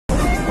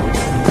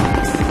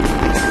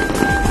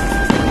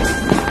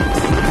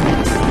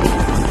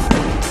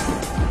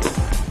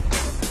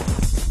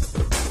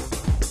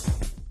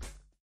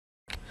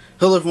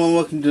Hello everyone,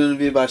 welcome to another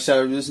video by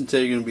Shadow Reviews, and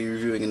today we're going to be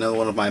reviewing another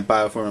one of my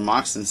Bioformer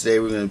mocks, and today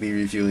we're going to be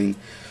reviewing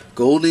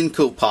Golden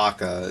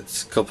Kopaka.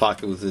 It's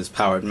Kopaka with his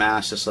powered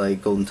mask, just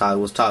like Golden Tiger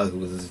was Tiger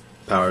with his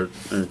powered,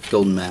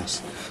 golden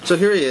mask. So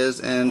here he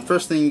is, and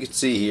first thing you can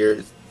see here,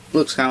 it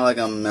looks kind of like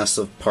a mess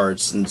of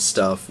parts and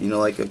stuff, you know,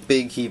 like a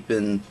big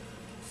heaping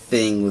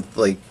thing with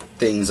like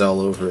things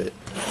all over it.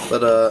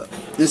 But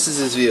this is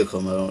his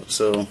vehicle mode,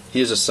 so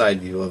here's a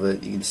side view of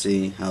it. You can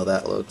see how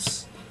that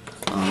looks.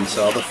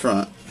 So the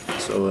front.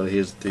 So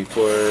here's the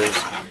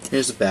 3/4,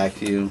 here's the back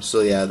view.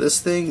 So yeah,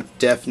 this thing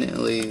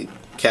definitely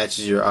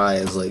catches your eye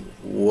as like,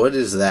 what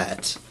is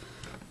that?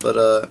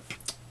 But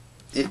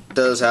it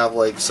does have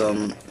like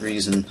some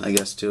reason, I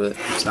guess, to it.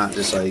 It's not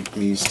just like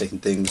me sticking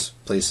things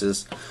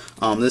places.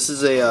 This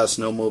is a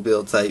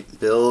snowmobile type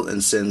build,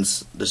 and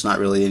since there's not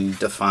really any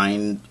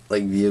defined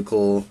like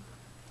vehicle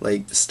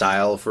like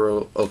style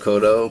for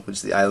Okoto, which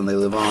is the island they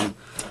live on,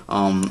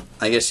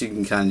 I guess you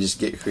can kind of just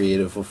get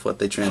creative with what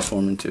they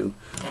transform into.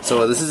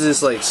 So this is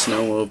this like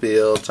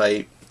snowmobile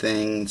type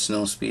thing,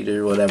 snow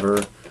speeder,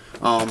 whatever.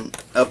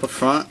 Up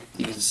front,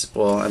 you can,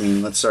 well, I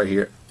mean, let's start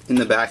here. In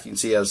the back, you can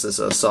see it has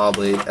this saw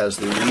blade as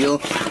the wheel.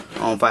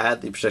 If I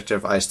had the protector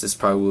of ice, this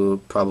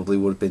probably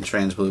would have been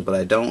trans blue, but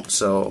I don't,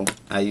 so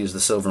I use the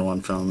silver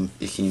one from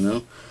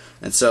Ikimu.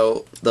 And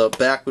so the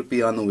back would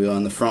be on the wheel,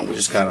 and the front would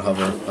just kind of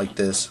hover like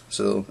this.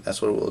 So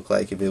that's what it would look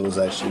like if it was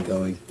actually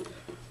going.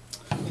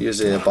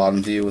 Here's a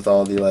bottom view with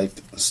all the like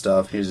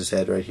stuff. Here's his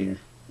head right here.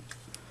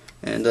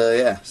 And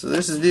yeah, so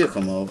this is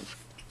vehicle mode.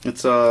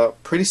 It's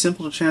pretty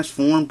simple to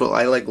transform, but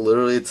I like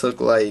literally took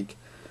like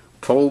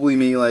probably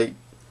me like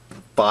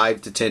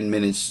 5 to 10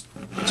 minutes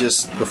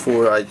just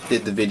before I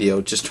did the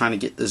video, just trying to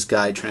get this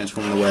guy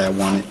transformed the way I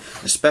want it.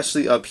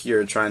 Especially up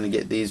here, trying to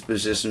get these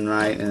positioned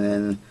right, and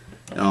then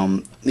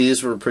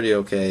these were pretty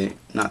okay,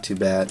 not too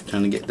bad.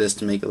 Trying to get this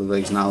to make it look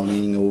like it's not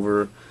leaning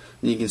over.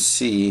 And you can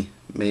see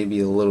maybe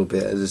a little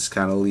bit as it's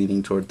kind of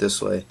leaning toward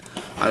this way.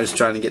 I was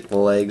trying to get the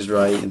legs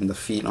right and the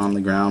feet on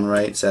the ground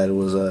right, so that it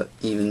was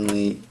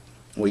evenly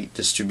weight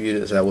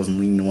distributed, so I wasn't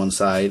leaning to one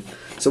side.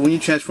 So when you're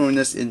transforming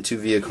this into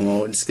vehicle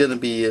mode, it's going to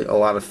be a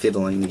lot of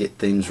fiddling to get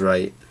things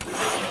right.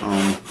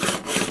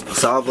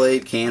 Saw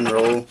blade can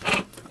roll.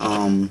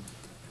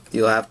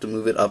 You'll have to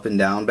move it up and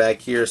down back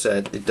here so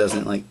that it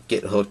doesn't like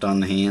get hooked on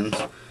the hands.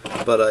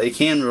 But it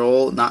can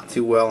roll, not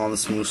too well on the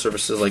smooth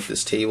surfaces like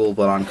this table,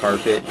 but on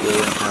carpet you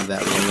won't have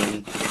that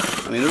rolling.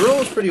 I mean, it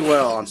rolls pretty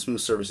well on smooth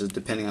surfaces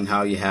depending on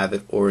how you have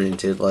it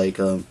oriented. Like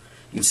you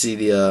can see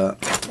the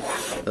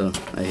oh,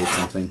 I hit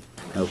something.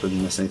 I hope I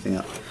didn't mess anything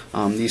up.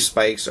 These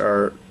spikes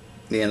are,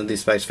 the end of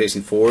these spikes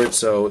facing forward,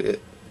 so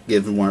it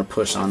gives more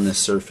push on this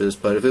surface.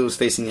 But if it was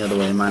facing the other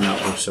way, it might not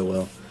work so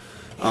well.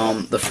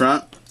 The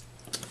front,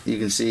 you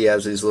can see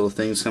has these little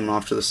things coming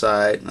off to the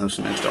side. There's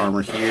some extra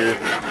armor here.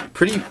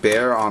 Pretty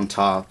bare on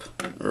top,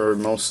 or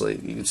mostly.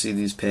 You can see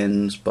these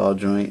pins, ball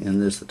joint,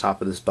 and there's the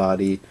top of this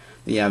body.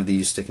 You have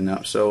these sticking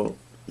up, so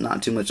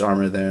not too much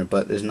armor there,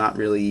 but there's not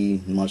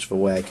really much of a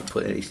way I can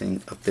put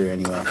anything up there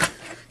anyway.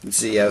 You can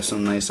see you have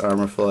some nice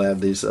armor full. I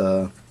have these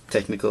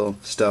technical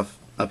stuff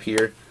up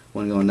here.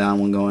 One going down,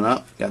 one going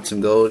up. Got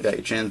some gold, got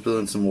your trans blue,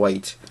 and some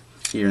white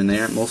here and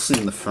there, mostly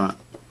in the front.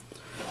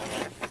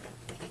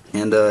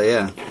 And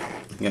yeah.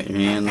 You got your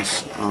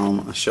hands.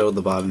 I showed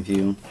the bottom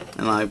view,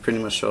 and I pretty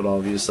much showed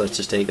all views, so let's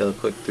just take a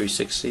quick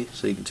 360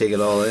 so you can take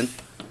it all in.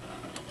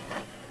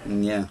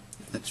 And yeah,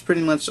 that's pretty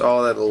much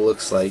all that it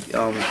looks like.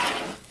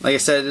 Like I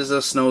said, it is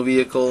a snow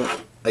vehicle.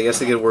 I guess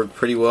it could work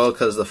pretty well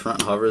because the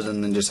front hovers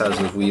and then just has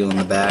a wheel in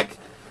the back.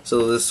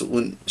 So this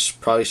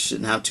probably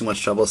shouldn't have too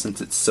much trouble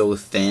since it's so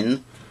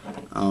thin.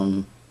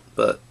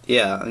 But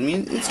yeah, I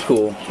mean, it's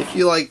cool. If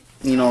you like,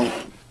 you know,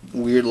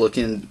 weird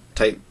looking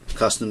type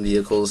custom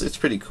vehicles, it's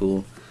pretty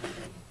cool.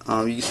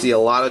 You can see a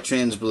lot of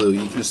trans blue.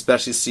 You can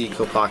especially see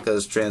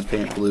Kopaka's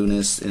transparent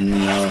blueness in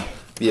the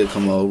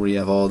vehicle mode, where you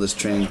have all this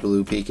trans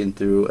blue peeking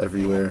through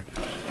everywhere.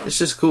 It's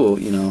just cool,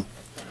 you know.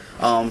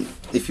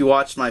 If you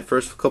watched my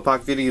first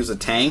Kopaka video, it was a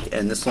tank,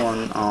 and this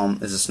one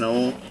is a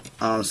snow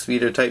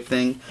speeder type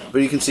thing.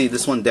 But you can see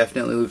this one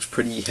definitely looks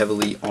pretty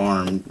heavily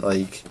armed.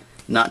 Like,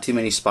 not too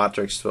many spots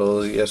are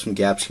exposed. You have some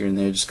gaps here and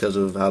there just because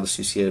of how the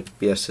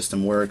CCBS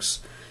system works.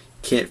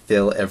 Can't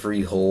fill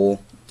every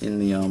hole in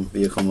the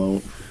vehicle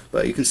mode.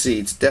 But you can see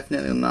it's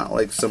definitely not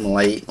like some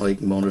light like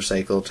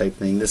motorcycle type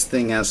thing. This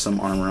thing has some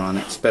armor on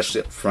it,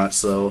 especially up front.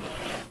 So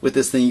with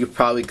this thing, you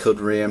probably could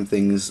ram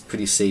things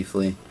pretty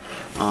safely.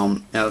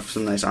 Have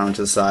some nice armor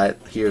to the side.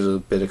 Here's a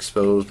bit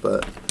exposed,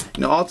 but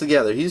you know,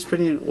 altogether he's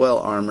pretty well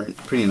armored,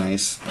 pretty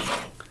nice.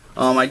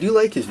 I do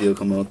like his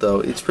vehicle mode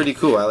though. It's pretty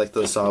cool. I like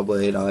the saw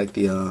blade. I like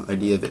the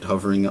idea of it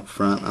hovering up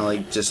front. I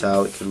like just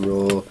how it could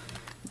roll,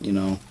 you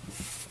know,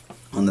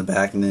 on the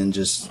back, and then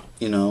just,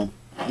 you know,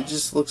 it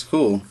just looks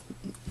cool.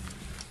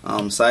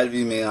 Side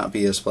view may not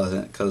be as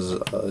pleasant because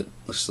it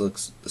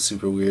looks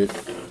super weird,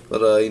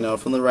 but you know,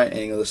 from the right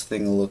angle, this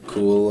thing will look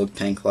cool, it'll look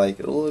tank-like,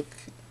 it'll look,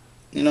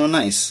 you know,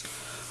 nice.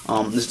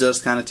 This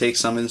does kind of take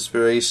some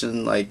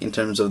inspiration, like in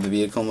terms of the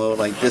vehicle mode.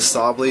 Like this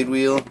saw blade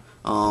wheel,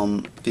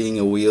 being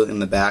a wheel in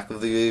the back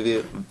of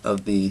the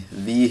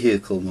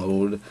vehicle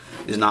mode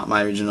is not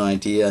my original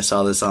idea. I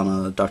saw this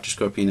on Dr.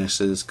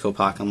 Scorpionix's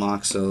Kopaka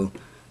mock, so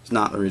it's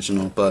not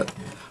original, but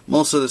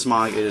most of this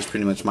mock is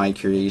pretty much my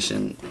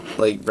creation,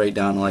 like right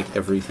down to like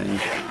everything.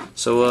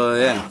 So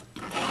yeah.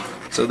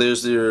 So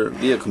there's your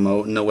vehicle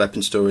mode, no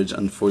weapon storage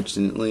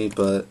unfortunately,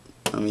 but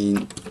I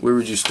mean, where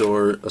would you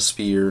store a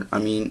spear? I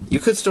mean, you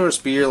could store a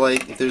spear,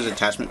 like, if there's an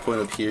attachment point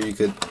up here, you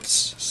could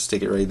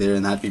stick it right there,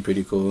 and that'd be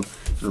pretty cool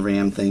to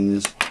ram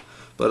things.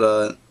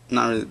 But,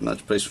 not really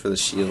much place for the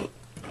shield.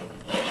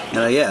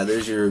 And, yeah,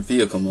 there's your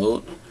vehicle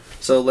mode.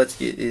 So, let's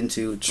get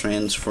into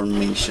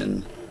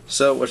transformation.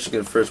 So, what you're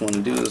going to first want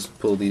to do is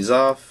pull these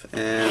off,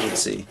 and,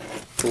 let's see,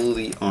 pull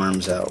the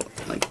arms out,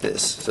 like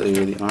this. So,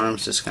 here are the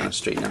arms, just kind of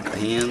straighten out the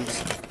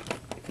hands,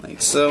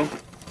 like so,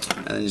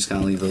 and then just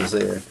kind of leave those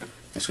there.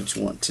 Next, what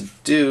you want to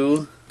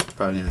do,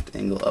 probably gonna have to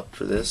angle up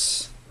for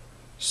this.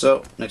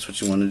 So, next, what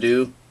you want to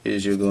do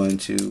is you're going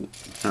to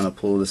kind of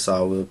pull the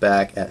saw wheel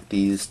back at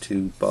these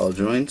two ball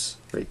joints,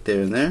 right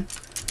there and there.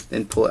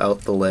 Then pull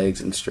out the legs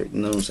and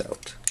straighten those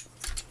out,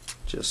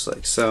 just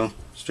like so.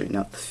 Straighten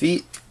out the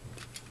feet,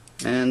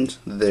 and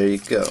there you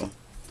go.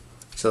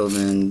 So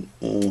then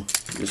we'll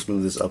just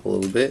move this up a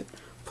little bit.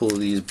 Pull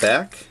these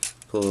back,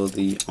 pull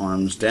the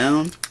arms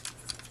down,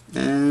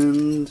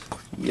 and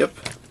yep,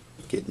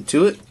 get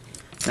into it.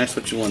 Next,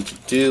 what you want to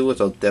do, which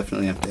I'll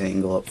definitely have to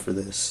angle up for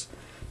this.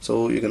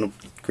 So you're going to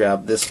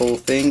grab this whole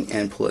thing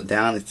and pull it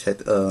down. It's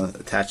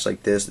attached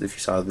like this. If you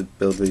saw the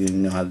build video, you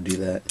know how to do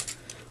that.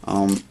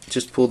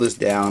 Just pull this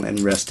down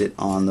and rest it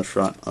on the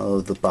front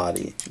of the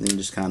body. And then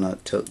just kind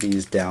of tilt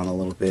these down a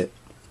little bit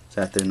so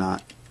that they're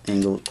not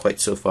angled quite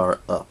so far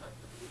up.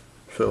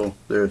 So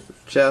there's the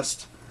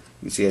chest.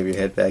 You can see you have your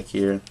head back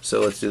here.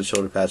 So let's do the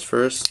shoulder pads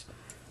first.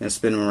 And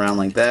spin them around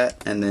like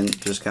that, and then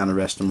just kind of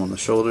rest them on the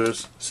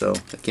shoulders. So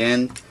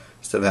again,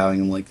 instead of having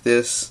them like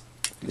this,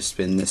 just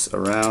spin this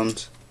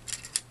around,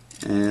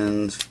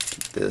 and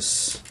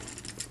this,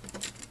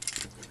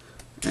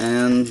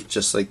 and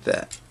just like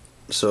that.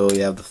 So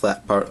you have the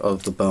flat part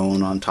of the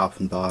bone on top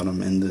and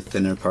bottom, and the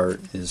thinner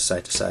part is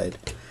side to side.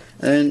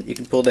 And you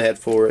can pull the head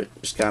forward,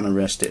 just kind of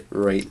rest it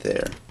right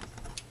there.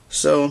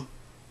 So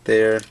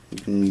there, you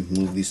can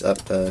move these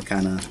up to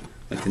kind of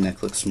make the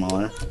neck look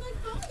smaller.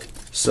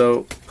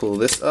 So pull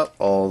this up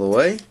all the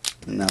way,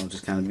 and that'll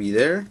just kind of be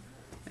there.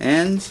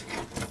 And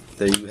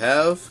there you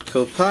have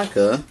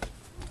Kopaka,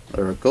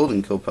 or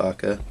Golden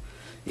Kopaka,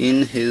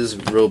 in his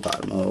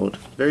robot mode.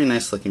 Very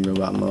nice looking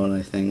robot mode,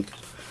 I think.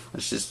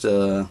 Let's just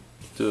do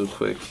a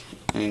quick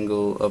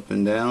angle up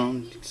and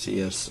down. You can see he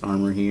has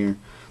armor here.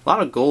 A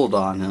lot of gold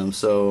on him,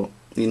 so,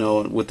 you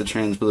know, with the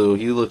trans blue,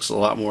 he looks a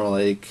lot more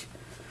like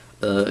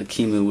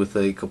Kimu with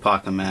a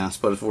Kopaka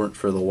mask. But if it weren't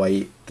for the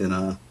white,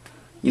 then,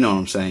 you know what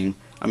I'm saying.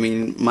 I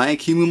mean, my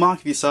Kimu mock,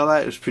 if you saw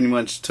that, it was pretty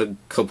much to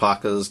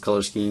Kopaka's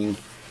color scheme.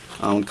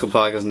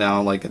 Kopaka's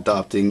now, like,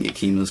 adopting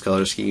Kimu's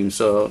color scheme,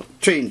 so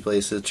trading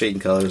places, trading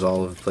colors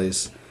all over the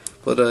place.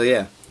 But,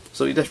 yeah,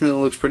 so he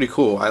definitely looks pretty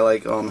cool. I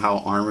like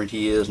how armored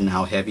he is and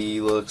how heavy he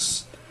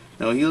looks.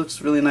 You know, he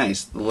looks really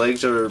nice. The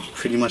legs are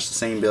pretty much the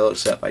same build,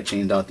 except I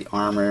changed out the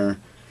armor.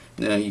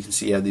 You know, you can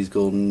see you have these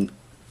golden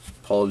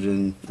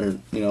pauldron, or,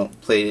 you know,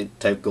 plated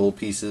type gold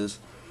pieces.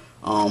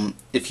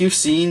 If you've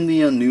seen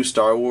the new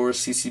Star Wars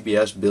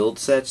CCBS build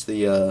sets,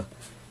 the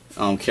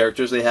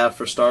characters they have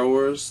for Star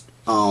Wars,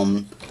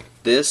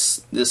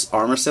 this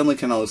armor assembly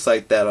kind of looks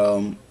like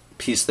that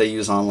piece they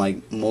use on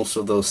like most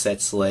of those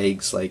sets'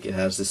 legs. Like it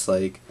has this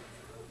like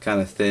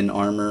kind of thin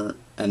armor,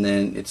 and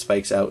then it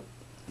spikes out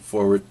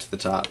forward to the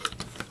top.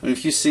 I mean,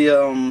 if you see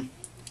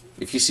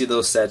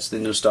those sets, the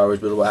new Star Wars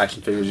buildable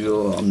action figures,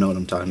 you'll know what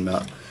I'm talking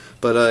about.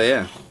 But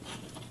yeah,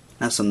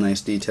 that's some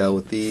nice detail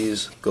with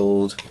these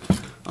gold.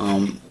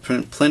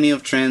 Plenty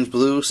of trans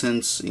blue,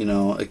 since, you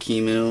know,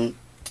 Akimu,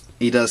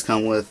 he does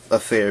come with a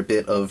fair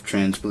bit of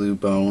trans blue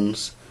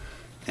bones,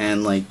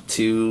 and like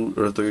 2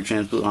 or 3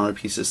 trans blue armor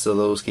pieces, so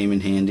those came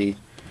in handy.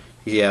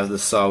 You have the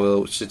saw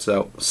wheel, which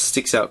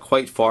sticks out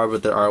quite far,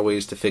 but there are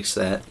ways to fix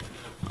that.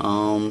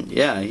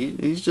 Yeah,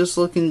 he's just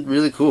looking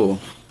really cool,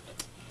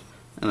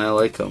 and I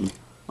like him.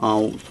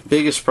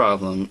 Biggest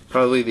problem,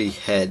 probably the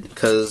head,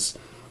 because,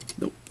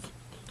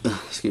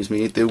 excuse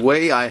me, the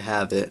way I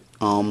have it,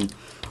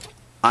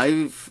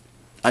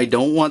 I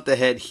don't want the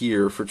head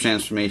here for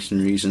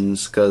transformation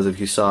reasons, because if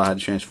you saw how to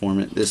transform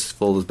it, this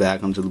folds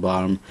back onto the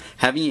bottom.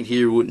 Having it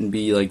here wouldn't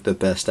be like the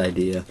best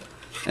idea.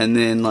 And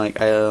then like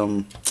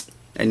I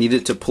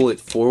needed to pull it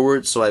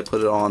forward, so I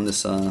put it on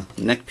this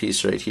neck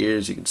piece right here,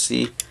 as you can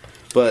see.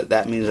 But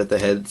that means that the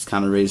head's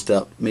kind of raised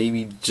up,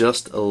 maybe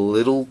just a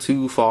little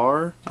too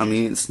far. I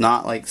mean, it's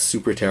not like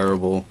super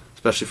terrible,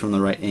 especially from the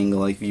right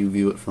angle, like if you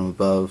view it from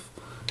above,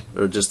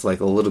 or just like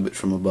a little bit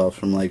from above,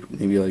 from like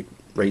maybe like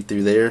right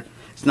through there.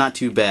 It's not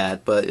too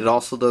bad, but it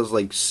also does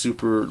like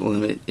super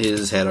limit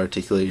his head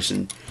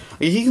articulation.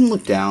 Like, he can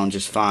look down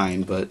just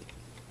fine, but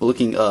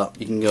looking up,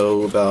 you can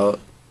go about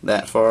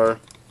that far,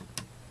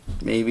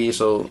 maybe,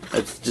 so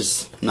it's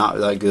just not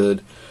that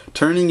good.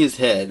 Turning his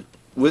head,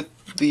 with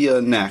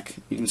the neck,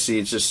 you can see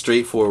it's just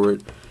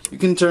straightforward. You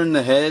can turn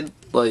the head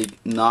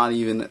like not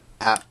even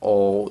at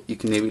all. You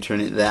can maybe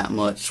turn it that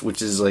much,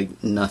 which is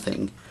like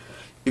nothing.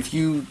 If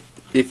you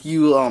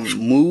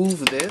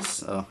move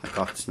this, oh, I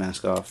coughed this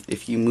mask off.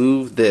 If you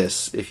move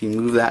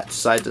that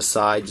side to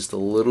side just a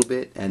little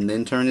bit and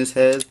then turn his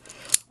head,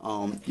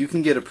 you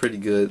can get a pretty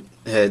good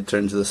head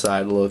turn to the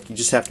side look. You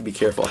just have to be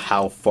careful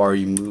how far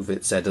you move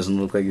it so that doesn't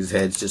look like his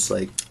head's just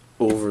like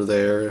over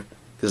there,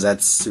 because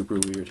that's super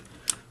weird.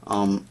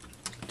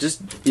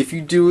 Just if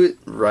you do it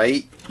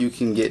right, you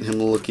can get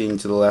him looking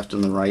to the left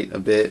and the right a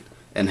bit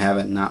and have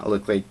it not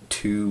look like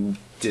too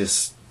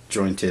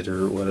disjointed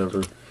or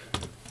whatever.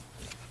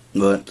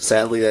 But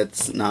sadly,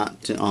 that's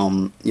not, you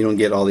don't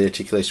get all the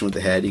articulation with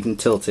the head. You can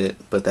tilt it,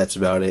 but that's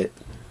about it.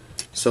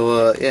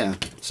 So, yeah.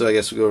 So I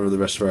guess we'll go over the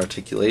rest of our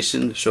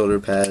articulation. Shoulder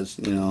pads,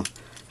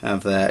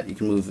 have that. You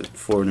can move it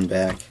forward and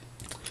back.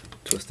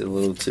 Twist it a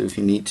little too if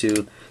you need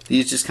to.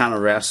 These just kind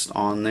of rest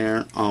on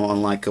there,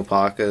 unlike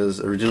Kopaka's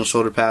original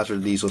shoulder pads, where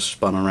these will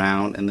spun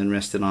around and then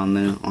rested on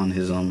there, on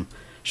his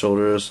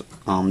shoulders.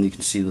 You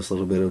can see this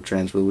little bit of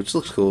trans blue, which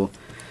looks cool.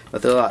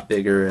 But they're a lot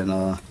bigger and,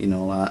 a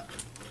lot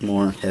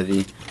more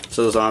heavy.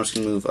 So those arms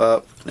can move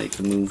up, they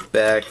can move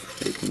back,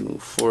 they can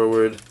move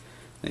forward,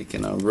 they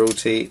can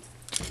rotate,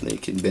 they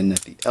can bend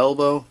at the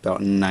elbow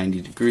about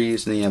 90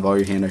 degrees, and then you have all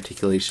your hand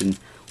articulation,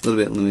 a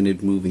little bit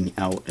limited moving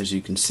out, as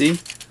you can see.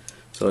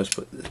 So let's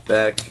put this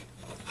back,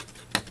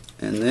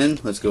 and then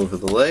let's go over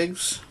the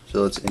legs.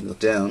 So let's angle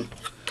down.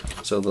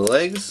 So the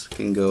legs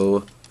can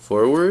go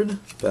forward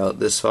about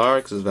this far,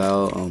 because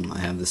about I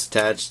have this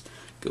attached.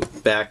 Go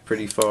back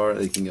pretty far.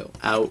 They can go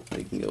out.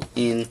 They can go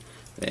in.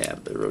 They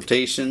have the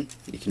rotation.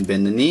 You can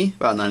bend the knee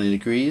about 90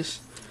 degrees.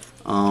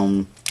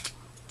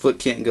 Foot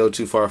can't go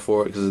too far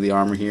forward because of the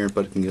armor here,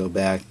 but it can go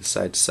back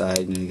side to side,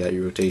 and you got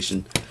your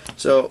rotation.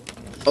 So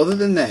other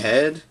than the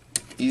head,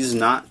 he's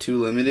not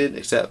too limited,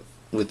 except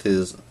with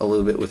a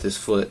little bit with his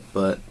foot.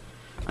 But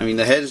I mean,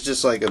 the head is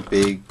just like a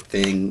big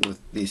thing with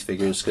these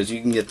figures, because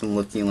you can get them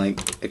looking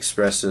like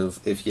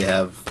expressive if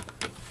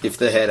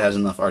the head has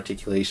enough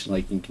articulation.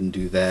 Like, you can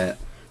do that.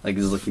 Like,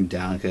 he's looking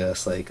down at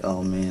us like,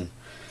 oh man.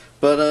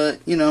 But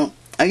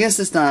I guess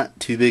it's not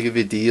too big of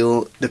a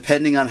deal.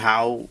 Depending on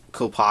how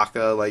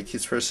Kopaka, like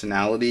his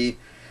personality,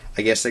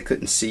 I guess I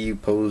couldn't see you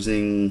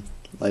posing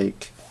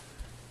like,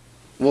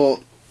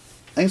 well,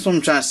 I guess what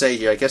I'm trying to say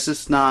here, I guess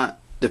it's not,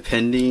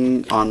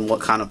 depending on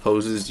what kind of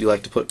poses you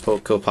like to put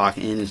Kopaka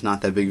in, is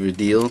not that big of a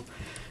deal.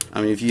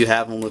 I mean, if you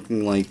have him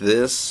looking like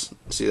this,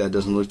 see, that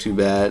doesn't look too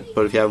bad.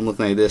 But if you have him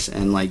looking like this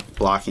and like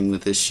blocking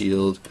with his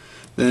shield,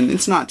 then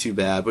it's not too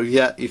bad. But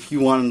if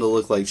you want him to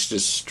look like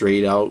just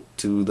straight out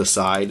to the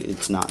side,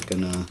 it's not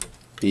gonna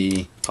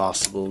be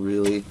possible,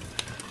 really.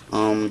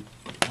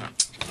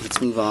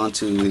 Let's move on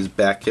to his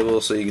back kibble.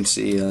 So you can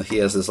see he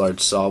has this large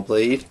saw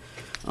blade.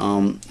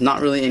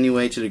 Not really any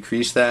way to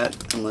decrease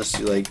that unless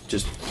you like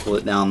just pull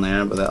it down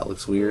there, but that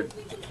looks weird.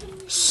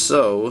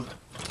 So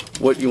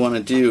what you want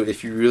to do,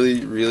 if you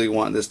really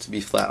want this to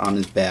be flat on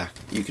his back,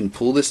 you can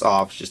pull this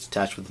off, just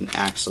attached with an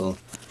axle.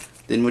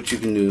 Then what you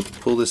can do is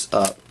pull this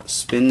up,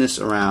 spin this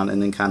around,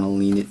 and then kind of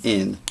lean it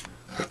in.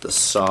 Put the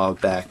saw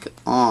back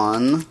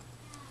on.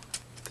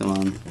 Come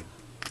on.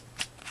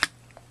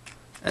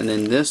 And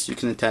then this you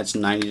can attach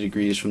 90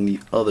 degrees from the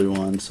other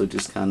one, so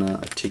just kind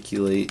of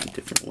articulate in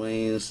different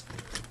ways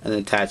and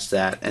attach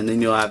that, and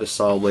then you'll have a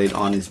saw blade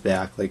on his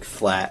back like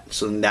flat.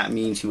 So then that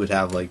means he would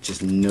have like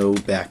just no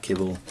back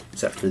kibble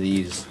except for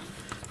these.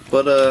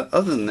 But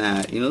other than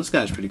that, this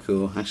guy's pretty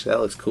cool. Actually,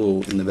 that looks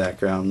cool in the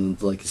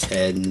background, like his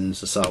head, and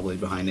there's a saw blade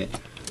behind it.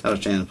 That was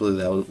trans blue.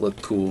 That would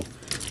look cool.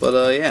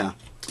 But yeah.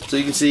 So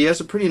you can see he has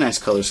a pretty nice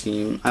color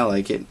scheme. I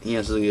like it. He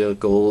has the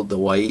gold, the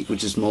white,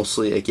 which is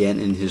mostly again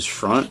in his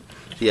front.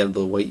 You have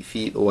the white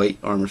feet, the white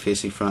armor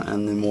facing front,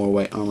 and then more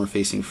white armor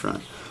facing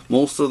front.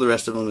 Most of the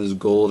rest of them is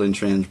gold and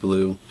trans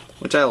blue,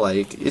 which I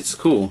like. It's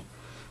cool,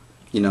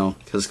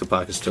 because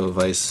Kopaka's still of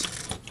ice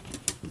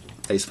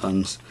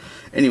puns.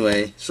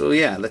 Anyway, so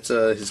yeah, that's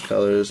his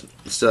colors.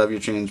 Still have your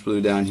trans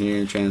blue down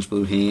here, trans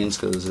blue hands,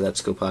 because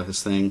that's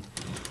Kopaka's thing.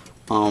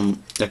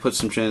 I put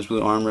some trans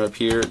blue armor up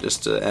here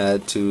just to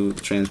add to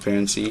the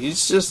transparency.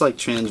 He's just like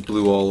trans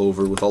blue all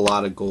over with a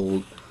lot of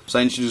gold. So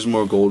I introduced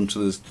more gold into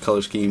this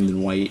color scheme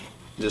than white.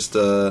 Just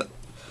so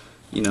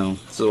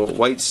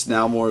white's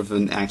now more of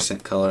an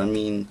accent color. I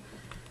mean,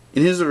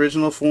 in his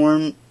original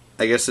form,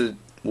 I guess it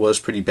was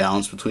pretty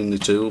balanced between the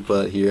two,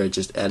 but here I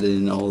just added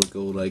in all the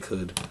gold I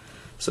could.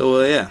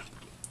 So yeah,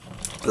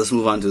 let's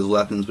move on to the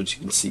weapons, which you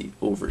can see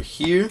over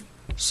here.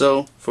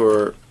 So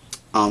for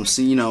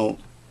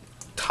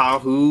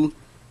Tahu,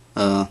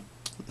 I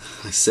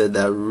said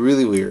that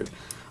really weird.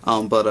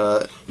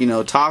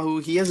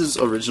 Tahu, he has his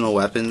original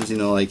weapons,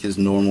 like his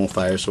normal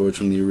fire swords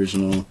from the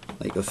original,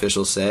 like,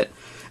 official set.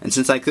 And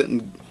since I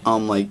couldn't,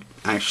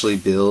 actually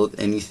build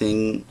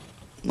anything,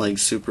 like,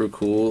 super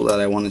cool that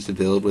I wanted to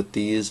build with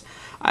these,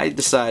 I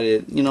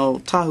decided,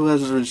 Tahu has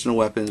his original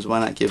weapons,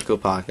 why not give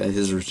Kopaka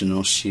his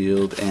original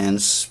shield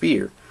and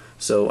spear?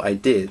 So I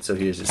did. So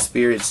here's his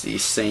spear. It's the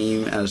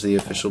same as the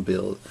official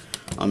build.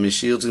 His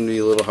shield's going to be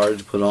a little hard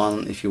to put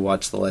on if you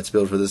watch the Let's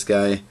Build for this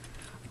guy.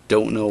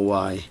 Don't know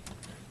why.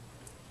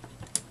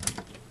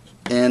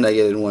 And I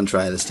get it in one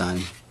try this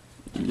time.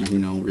 You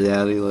know,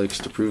 reality likes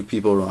to prove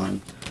people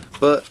wrong.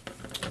 But,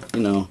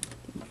 you know,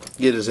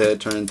 get his head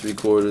turned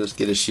 3/4,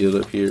 get his shield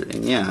up here,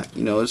 and yeah,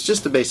 you know, it's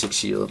just a basic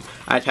shield.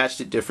 I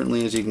attached it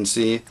differently, as you can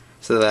see,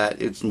 so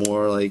that it's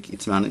more like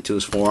it's mounted to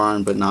his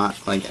forearm, but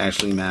not like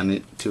actually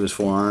mounted to his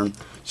forearm.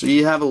 So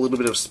you have a little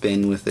bit of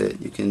spin with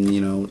it. You can, you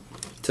know,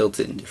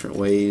 tilt it in different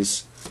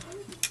ways.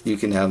 You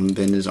can have him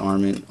bend his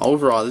arm in.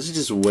 Overall, this is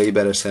just a way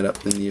better setup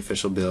than the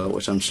official build,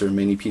 which I'm sure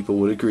many people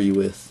would agree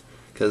with.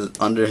 Because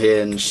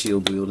underhand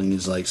shield wielding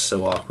is like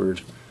so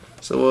awkward.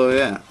 So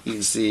yeah, you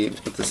can see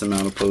with this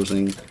amount of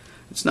posing,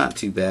 it's not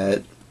too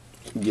bad.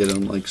 Get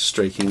him like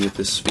striking with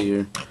this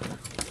spear.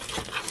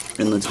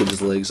 And let's get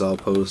his legs all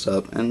posed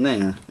up. And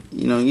there,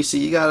 you know, you see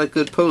you got a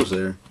good pose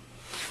there.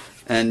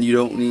 And you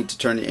don't need to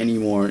turn it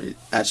anymore.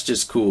 That's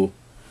just cool.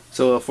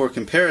 So for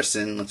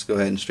comparison, let's go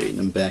ahead and straighten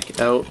him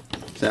back out.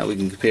 So that we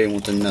can compare him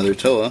with another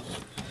Toa.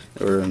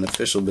 Or an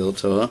official build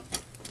Toa.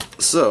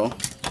 So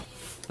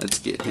let's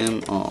get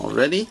him all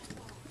ready,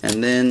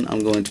 and then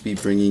I'm going to be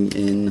bringing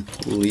in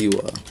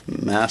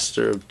Liwa,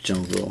 Master of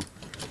Jungle,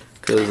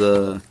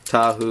 because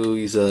Tahu,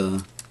 he's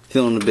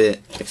feeling a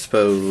bit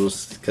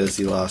exposed because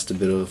he lost a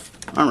bit of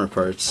armor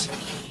parts.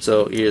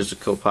 So here's the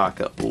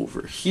Kopaka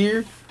over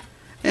here,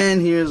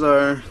 and here's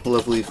our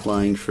lovely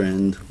flying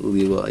friend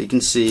Liwa. You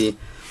can see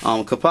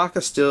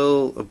Kopaka's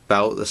still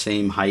about the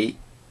same height.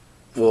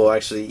 Well,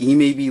 actually, he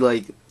may be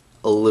like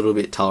a little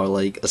bit taller,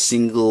 like a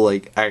single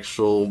like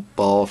actual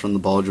ball from the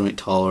ball joint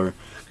taller,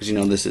 because you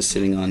know this is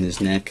sitting on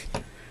his neck.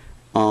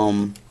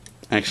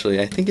 Actually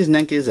I think his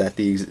neck is at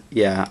the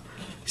yeah.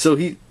 So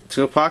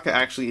Kopaka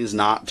actually is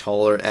not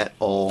taller at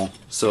all.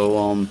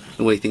 So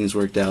the way things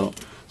worked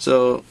out.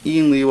 So he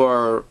and Liu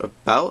are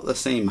about the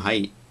same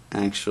height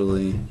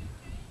actually.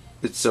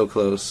 It's so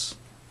close.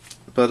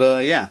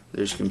 But yeah,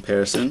 there's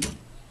comparison.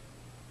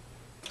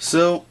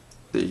 So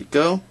there you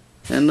go.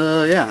 And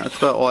yeah, that's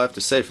about all I have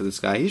to say for this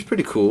guy. He's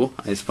pretty cool,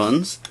 Ice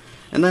Puns,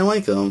 and I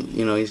like him.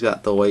 You know, he's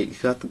got the white,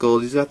 he's got the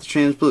gold, he's got the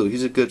trans blue.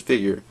 He's a good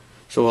figure.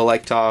 So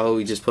like Tahoe,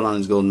 he just put on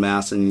his golden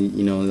mask and,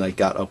 you know, like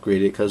got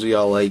upgraded, because we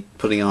all like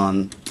putting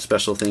on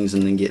special things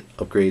and then get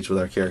upgrades with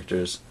our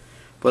characters.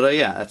 But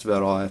yeah, that's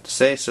about all I have to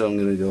say. So I'm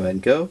gonna go ahead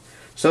and go.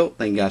 So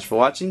thank you guys for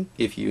watching.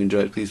 If you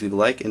enjoyed, please leave a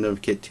like and don't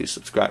forget to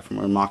subscribe for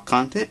more mock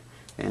content.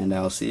 And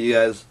I'll see you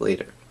guys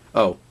later.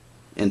 Oh.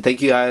 And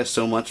thank you guys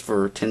so much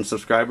for 10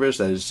 subscribers.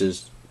 That is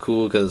just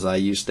cool, because I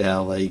used to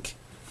have like,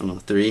 I don't know,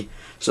 3.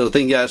 So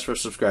thank you guys for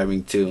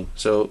subscribing too.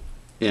 So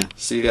yeah,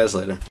 see you guys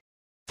later.